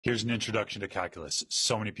Here's an introduction to calculus.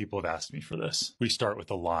 So many people have asked me for this. We start with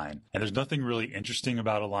a line, and there's nothing really interesting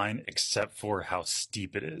about a line except for how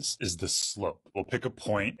steep it is the slope. We'll pick a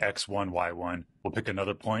point, x1, y1. We'll pick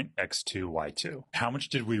another point, x2, y2. How much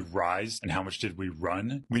did we rise and how much did we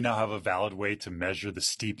run? We now have a valid way to measure the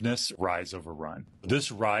steepness, rise over run.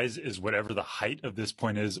 This rise is whatever the height of this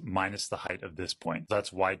point is minus the height of this point. So that's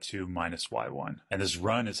y2 minus y1. And this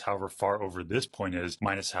run is however far over this point is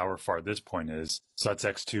minus however far this point is. So that's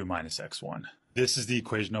x2 minus x1. This is the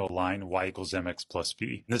equation of a line, y equals mx plus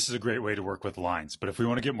b. This is a great way to work with lines, but if we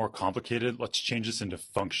want to get more complicated, let's change this into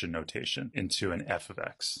function notation, into an f of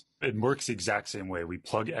x. It works the exact same way. We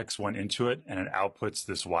plug x1 into it and it outputs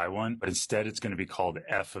this y1, but instead it's going to be called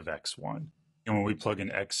f of x1. And when we plug in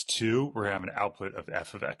x2, we're going to have an output of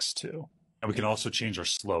f of x2. And we can also change our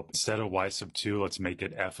slope. Instead of y sub 2, let's make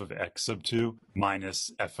it f of x sub 2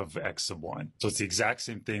 minus f of x sub 1. So it's the exact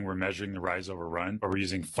same thing. We're measuring the rise over run, but we're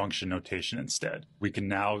using function notation instead. We can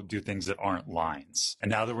now do things that aren't lines. And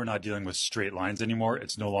now that we're not dealing with straight lines anymore,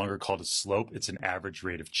 it's no longer called a slope. It's an average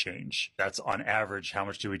rate of change. That's on average, how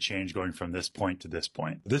much do we change going from this point to this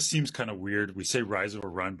point? This seems kind of weird. We say rise over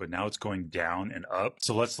run, but now it's going down and up.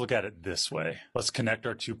 So let's look at it this way. Let's connect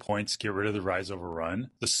our 2 points, get rid of the rise over run.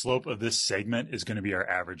 The slope of this segment is going to be our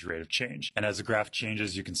average rate of change. And as the graph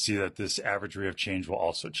changes, you can see that this average rate of change will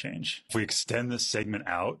also change. If we extend this segment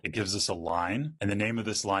out, it gives us a line, and the name of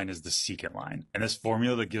this line is the secant line. And this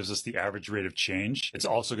formula that gives us the average rate of change, it's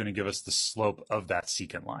also going to give us the slope of that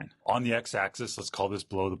secant line. On the x-axis, let's call this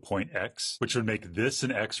below the point x, which would make this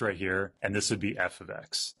an x right here, and this would be f of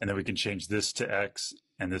x. And then we can change this to x,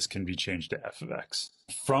 and this can be changed to f of x.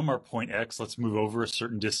 From our point x, let's move over a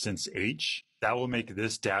certain distance h. That will make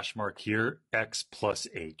this dash mark here x plus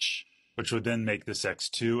h, which would then make this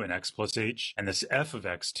x2 and x plus h, and this f of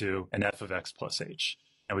x2 and f of x plus h.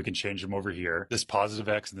 And we can change them over here. This positive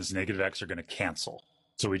x and this negative x are going to cancel.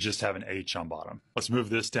 So we just have an h on bottom. Let's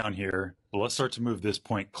move this down here. But let's start to move this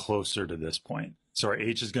point closer to this point. So our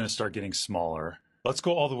h is going to start getting smaller. Let's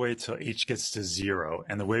go all the way till h gets to 0.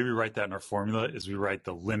 And the way we write that in our formula is we write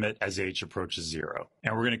the limit as h approaches 0.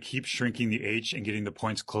 And we're going to keep shrinking the h and getting the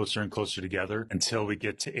points closer and closer together until we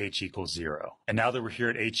get to h equals 0. And now that we're here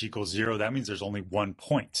at h equals 0, that means there's only one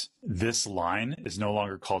point. This line is no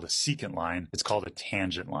longer called a secant line. It's called a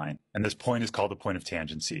tangent line. And this point is called the point of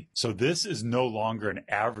tangency. So this is no longer an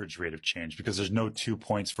average rate of change because there's no 2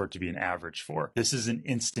 points for it to be an average for. This is an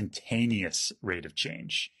instantaneous rate of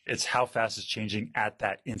change. It's how fast it's changing at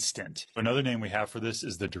that instant. Another name we have for this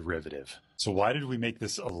is the derivative. So why did we make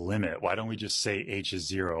this a limit? Why don't we just say h is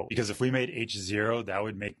 0? Because if we made h 0, that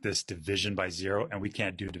would make this division by 0, and we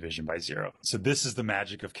can't do division by 0. So this is the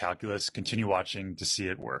magic of calculus. Continue watching to see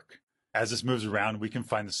it work. As this moves around, we can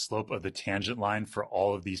find the slope of the tangent line for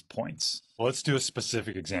all of these points. Well, let's do a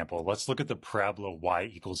specific example. Let's look at the parabola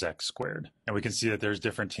y equals x squared. And we can see that there's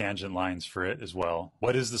different tangent lines for it as well.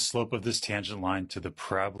 What is the slope of this tangent line to the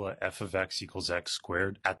parabola f of x equals x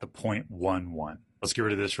squared at the point 1, 1? Let's get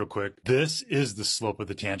rid of this real quick. This is the slope of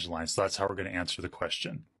the tangent line, so that's how we're going to answer the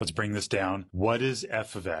question. Let's bring this down. What is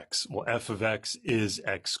f of x? Well, f of x is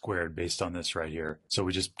x squared based on this right here. So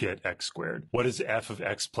we just get x squared. What is f of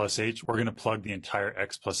x plus h? We're going to plug the entire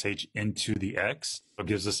x plus h into the x. So it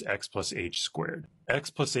gives us x plus h squared. X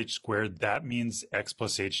plus h squared, that means x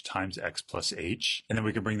plus h times x plus h. And then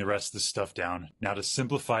we can bring the rest of this stuff down. Now to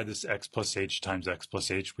simplify this x plus h times x plus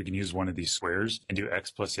h, we can use one of these squares and do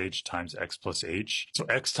x plus h times x plus h. So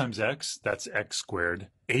x times x, that's x squared.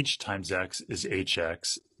 H times x is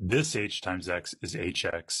hx. This h times x is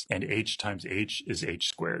hx, and h times h is h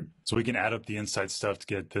squared. So we can add up the inside stuff to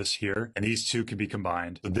get this here, and these two can be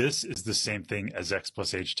combined. So this is the same thing as x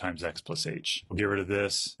plus h times x plus h. We'll get rid of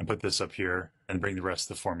this and put this up here and bring the rest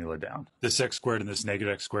of the formula down. This x squared and this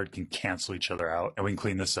negative x squared can cancel each other out, and we can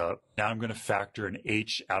clean this up. Now I'm going to factor an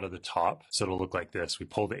h out of the top, so it'll look like this. We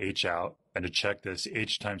pull the h out. And to check this,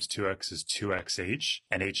 h times 2x is 2xh,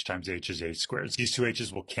 and h times h is h squared. These two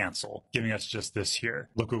h's will cancel, giving us just this here.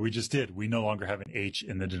 Look what we just did. We no longer have an h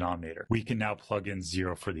in the denominator. We can now plug in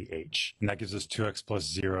 0 for the h. And that gives us 2x plus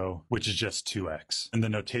 0, which is just 2x. And the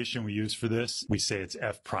notation we use for this, we say it's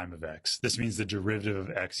f prime of x. This means the derivative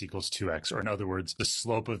of x equals 2x, or in other words, the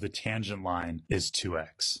slope of the tangent line is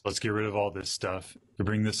 2x. Let's get rid of all this stuff. Get We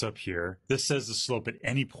bring this up here. This says the slope at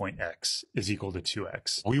any point x is equal to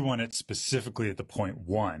 2x. We want it specifically at the point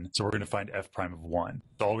 1, so we're going to find f prime of 1.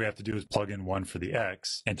 So all we have to do is plug in 1 for the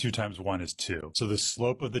x, and 2 times 1 is 2. So the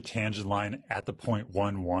slope of the tangent line at the point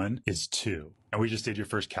 1, 1 is 2. And we just did your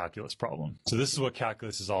first calculus problem. So this is what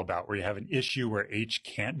calculus is all about, where you have an issue where h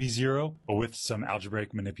can't be 0, but with some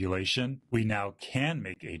algebraic manipulation, we now can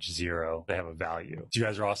make h 0 to have a value. So you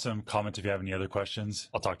guys are awesome. Comment if you have any other questions.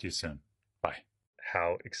 I'll talk to you soon. Bye.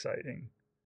 How exciting.